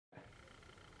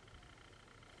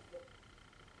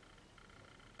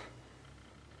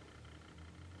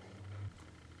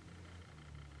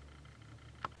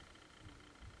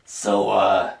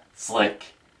So, Slick,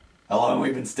 how long have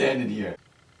we been standing here?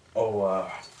 Oh, I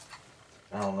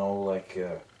don't know, like,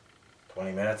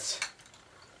 20 minutes?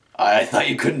 I thought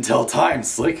you couldn't tell time,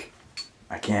 Slick.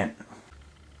 I can't.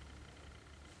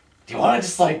 Do you want to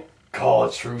just, like, call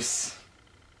a truce?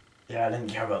 Yeah, I didn't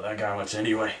care about that guy much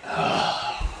anyway.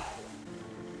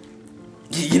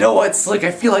 You know what, Slick?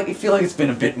 I feel like it's been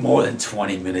a bit more than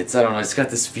 20 minutes. I don't know, I just got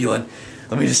this feeling.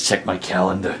 Let me just check my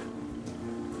calendar.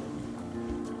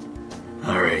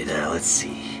 Alright, let's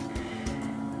see.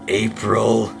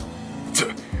 April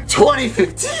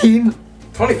 2015?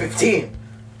 2015?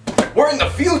 We're in the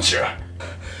future!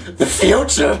 The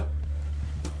future?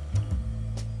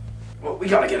 Well, we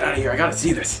gotta get out of here. I gotta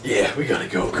see this. Yeah, we gotta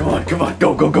go. Come on.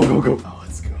 Go. Oh,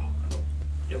 let's go.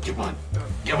 Yo, come on.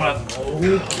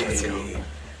 Okay. Let's go.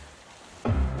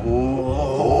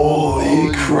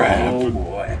 Holy crap. Oh,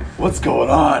 boy. What's going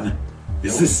on?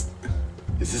 Is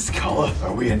this color?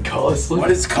 Are we in color, Slick?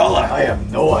 What is color? I have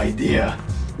no idea.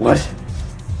 What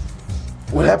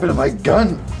happened to my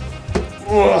gun?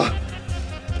 Ugh.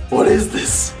 What is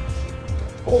this?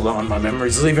 Hold on, my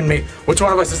memory's leaving me. Which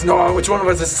one of us is Noir? Which one of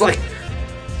us is Slick?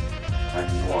 I'm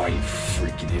Noir, you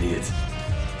freaking idiot.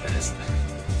 That is...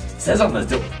 It says on the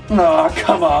door. Oh,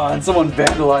 come on. Someone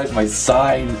vandalized my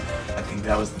sign. I think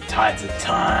that was the tides of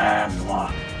time,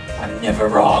 Noir. I'm never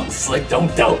wrong, Slick.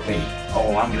 Don't doubt me.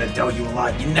 Oh, I'm gonna tell you a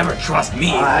lot. You never trust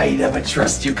me. I never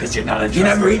trust you because you're not a You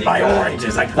never eat my guy.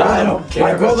 oranges. I grow I them. don't care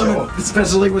I grow about them,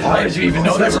 especially with Why did you even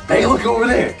know that? Hey, look over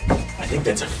there. I think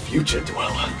that's a future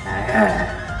dweller.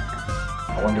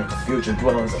 I wonder if the future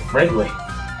dwellers are friendly.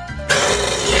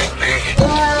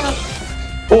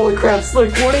 Holy crap,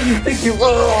 Slick, what do you think you...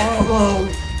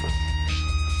 Oh.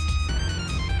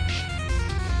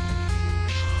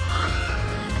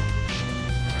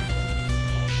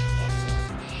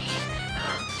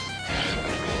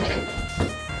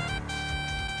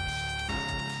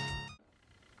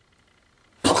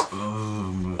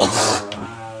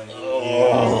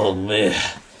 Oh, man.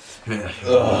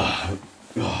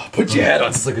 Put your hat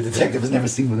on, Slick. A detective has never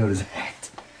seen without his hat.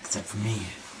 Except for me.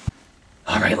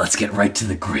 Alright, let's get right to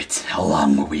the grit. How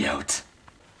long were we out?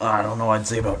 I don't know, I'd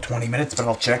say about 20 minutes, but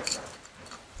I'll check.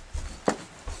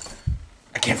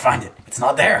 I can't find it. It's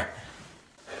not there.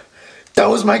 That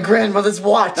was my grandmother's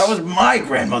watch. That was my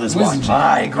grandmother's watch.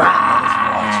 My grandmother's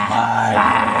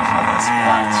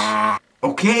watch.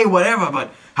 Okay, whatever,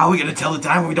 but how are we gonna tell the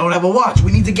time when we don't have a watch?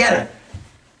 We need to get it.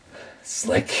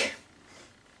 Slick,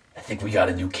 I think we got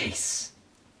a new case.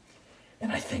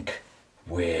 And I think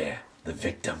we're the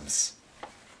victims.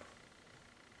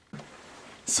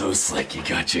 So, Slick, you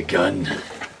got your gun?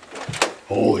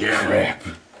 Holy crap.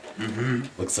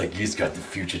 Looks like you's got the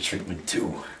future treatment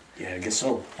too. Yeah, I guess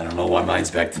so. I don't know why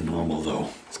mine's back to normal though.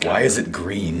 Why is it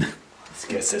green? Let's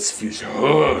guess that's future.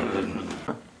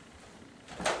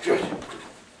 Good.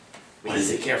 What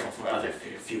is it? Careful for other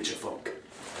future folk.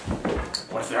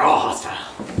 What if they're all hostile?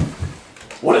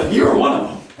 What if you're one of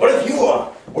them? What if you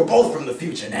are? We're both from the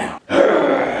future now.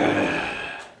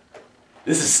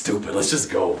 This is stupid. Let's just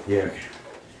go. Yeah,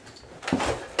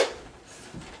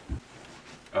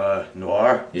 okay.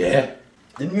 Noir? Yeah?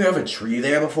 Didn't you have a tree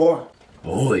there before?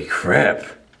 Holy crap.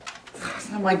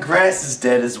 My grass is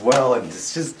dead as well, and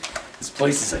it's just... This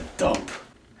place is a dump.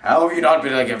 How have you not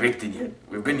been, like, evicted yet?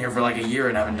 We've been here for, like, a year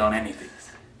and haven't done anything.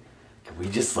 Can we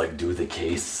just, like, do the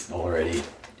case already?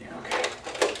 Yeah, okay.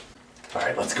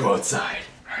 Alright, let's go outside.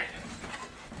 Alright.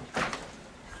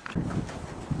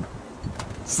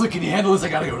 Slick, can you handle this? I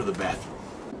gotta go to the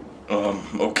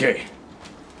bathroom. Okay.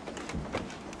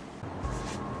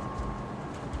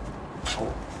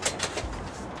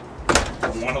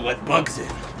 Don't want to let bugs in.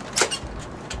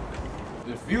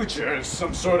 The future is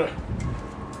some sort of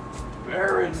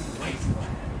barren wasteland.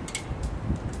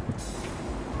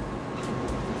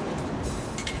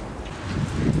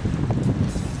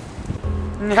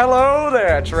 Hello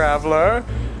there, traveler.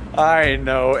 I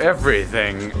know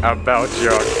everything about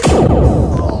your...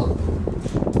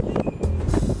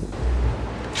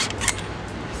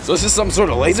 So this is some sort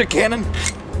of laser cannon?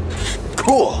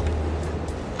 Cool.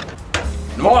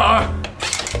 Noir!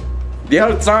 The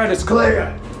outside is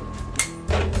clear.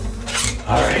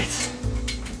 Alright.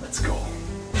 Let's go.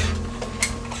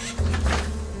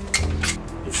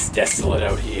 It's desolate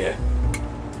out here.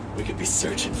 We could be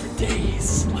searching for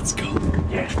days. Let's go.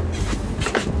 Yeah.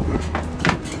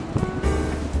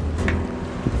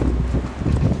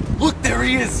 Look, there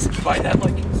he is! By that,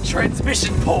 like,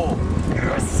 transmission pole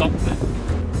or something.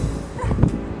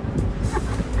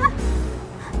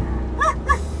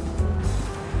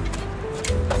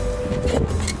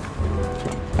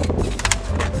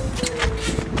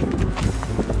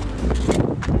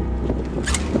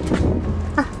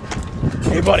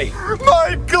 buddy?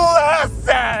 My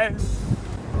glasses!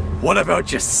 What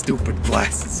about your stupid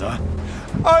glasses, huh?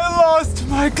 I lost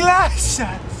my glasses!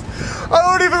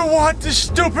 I don't even want this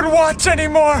stupid watch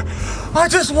anymore! I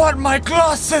just want my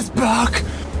glasses back!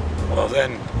 Well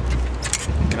then,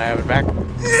 can I have it back?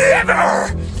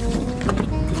 Never!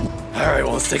 Alright,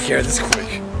 well let's take care of this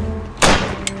quick.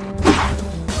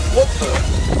 What the?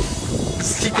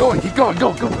 Just keep going, go.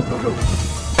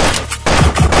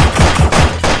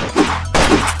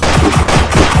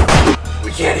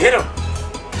 We can't hit him!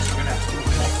 We're gonna have to do it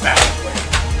more fast.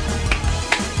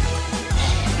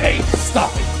 Hey,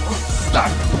 stop it!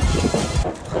 Stop!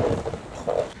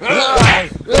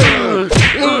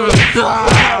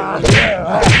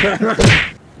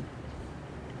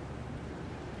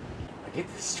 I get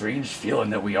this strange feeling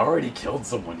that we already killed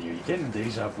someone here. You getting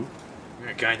deja vu?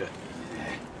 Yeah, kinda.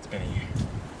 It's been a year.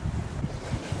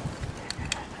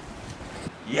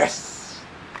 Yes!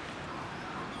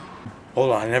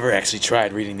 Hold on, I never actually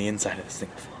tried reading the inside of this thing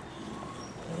before.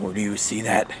 Where do you see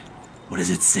that? What does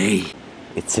it say?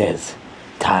 It says,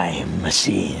 time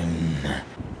machine.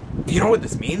 You know what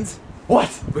this means?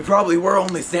 What? We probably were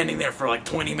only standing there for like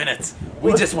 20 minutes.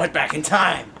 We just went back in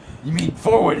time. You mean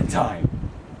forward in time?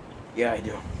 Yeah, I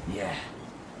do. Yeah.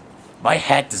 My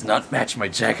hat does not match my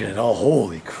jacket at all.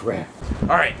 Holy crap.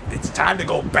 Alright, it's time to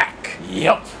go back.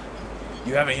 Yep.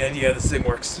 You have any idea how this thing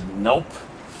works? Nope.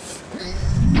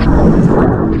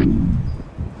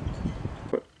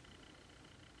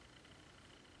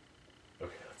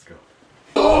 Okay, let's go.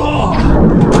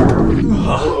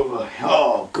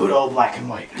 Oh, good old black and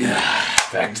white.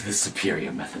 Back to the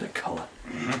superior method of color.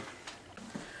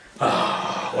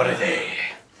 What are they?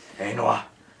 Hey, Noir.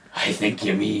 I think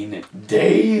you mean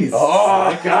days.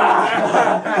 Oh, God.